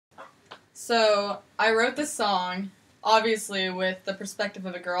So I wrote this song, obviously with the perspective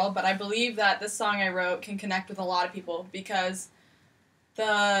of a girl, but I believe that this song I wrote can connect with a lot of people because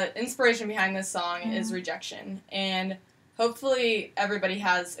the inspiration behind this song is rejection. And hopefully everybody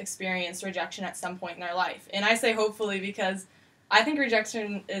has experienced rejection at some point in their life. And I say hopefully because I think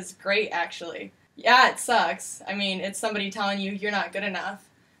rejection is great, actually. Yeah, it sucks. I mean, it's somebody telling you you're not good enough.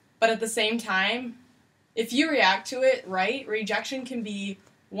 But at the same time, if you react to it right, rejection can be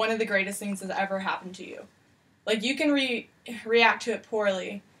one of the greatest things that's ever happened to you. Like, you can react to it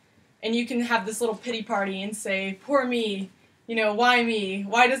poorly, and you can have this little pity party and say, poor me, you know, why me?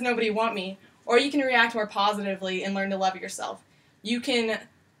 Why does nobody want me? Or you can react more positively and learn to love yourself. You can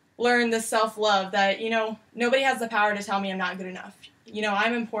learn the self-love that, you know, nobody has the power to tell me I'm not good enough. You know,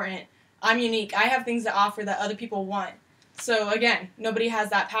 I'm important. I'm unique. I have things to offer that other people want. So, again, nobody has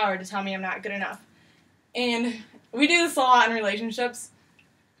that power to tell me I'm not good enough. And we do this a lot in relationships.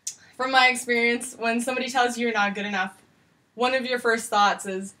 From my experience, when somebody tells you you're not good enough, one of your first thoughts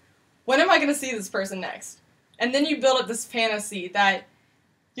is, when am I going to see this person next? And then you build up this fantasy that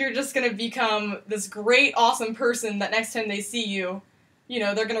you're just going to become this great, awesome person that next time they see you, you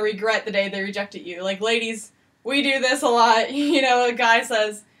know, they're going to regret the day they rejected you. Like, ladies, we do this a lot. You know, a guy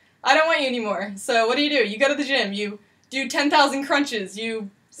says, I don't want you anymore. So what do? You go to the gym, you do 10,000 crunches,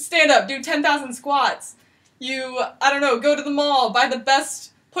 you stand up, do 10,000 squats, you, I don't know, go to the mall, buy the best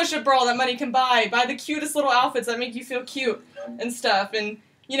push-up bra that money can buy the cutest little outfits that make you feel cute and stuff, and,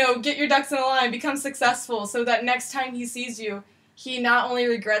 you know, get your ducks in a line, become successful so that next time he sees you, he not only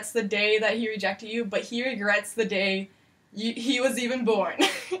regrets the day that he rejected you, but he regrets the day he was even born.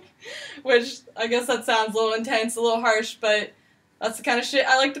 Which, I guess that sounds a little intense, a little harsh, but that's the kind of shit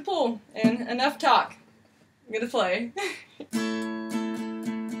I like to pull. And enough talk. I'm gonna play.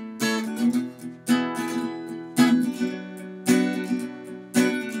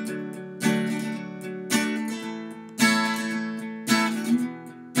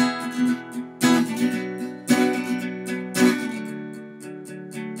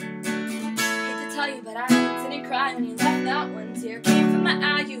 But I continued crying when you left. Not one tear came from my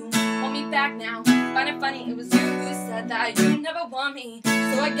eye. You want me back now. Find it funny, it was you who said that you never want me. So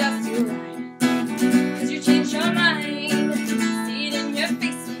I guess you're right, 'cause you changed your mind. See it in your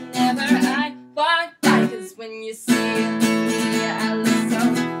face whenever I walk by. 'Cause when you see me, I look so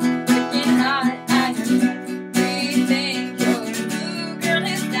freaking hot. I have everything. Your new girl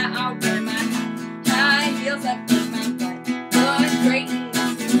is now. I'll wear my high heels up in my butt. Look great in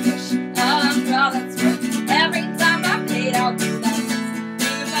this new bush. Umbrella, that's right. Every time I paid, I'll do that.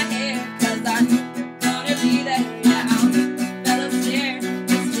 Move my hair, 'cause I know you're gonna be there. Yeah, I'll make the fellas stare.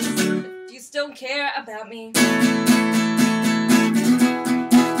 Just to see if you still care about me.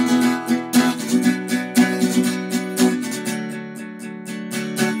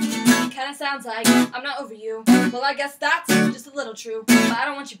 Kinda sounds like I'm not over you. Well, I guess that's just a little true. But I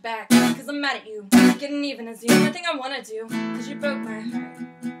don't want you back, 'cause I'm mad at you. Getting even is the only thing I wanna do. 'Cause you broke my heart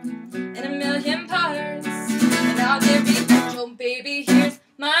in a million parts, and I'll give you control, baby. Here's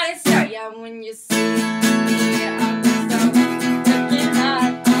my start. Yeah, when you see me, I'm so freaking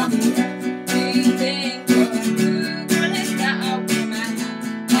hot. I'll be everything. Your new girl is now. I'll wear my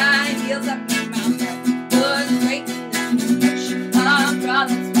high heels up in my butt. Look great in this new bush. Umbrella,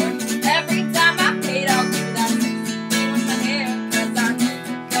 that's work. Every time I paid, I'll do that. Play with my hair, 'cause I know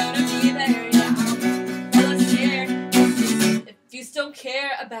you're gonna be there. Yeah, I'll make fellas stare. If you still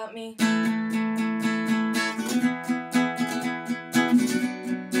care about me.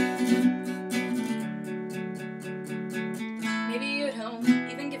 Maybe you don't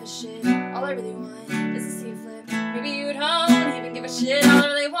even give a shit. All I really want is to see you flip. Maybe you don't even give a shit. All I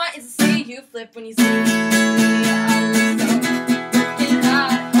really want is to see you flip when you see me. I look so freaking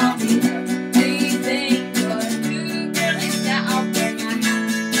hot. I'll be everything. Your new girl is now. I'll wear my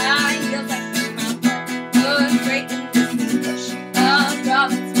high heels up in my butt. Look great in this new bush. Umbrella,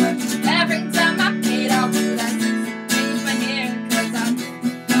 that's work. Every time I paid, I'll do that. Change my hair, 'cause I'm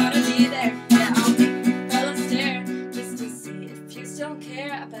gonna be there. Yeah, I'll make fellas stare. Just to see if you still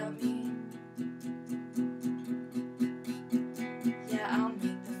care about me. Yeah, I'll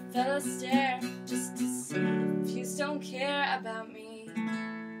make the fellas stare. Just to see if you still care about me.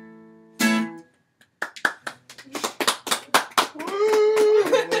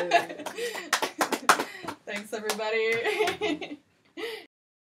 Thanks, everybody.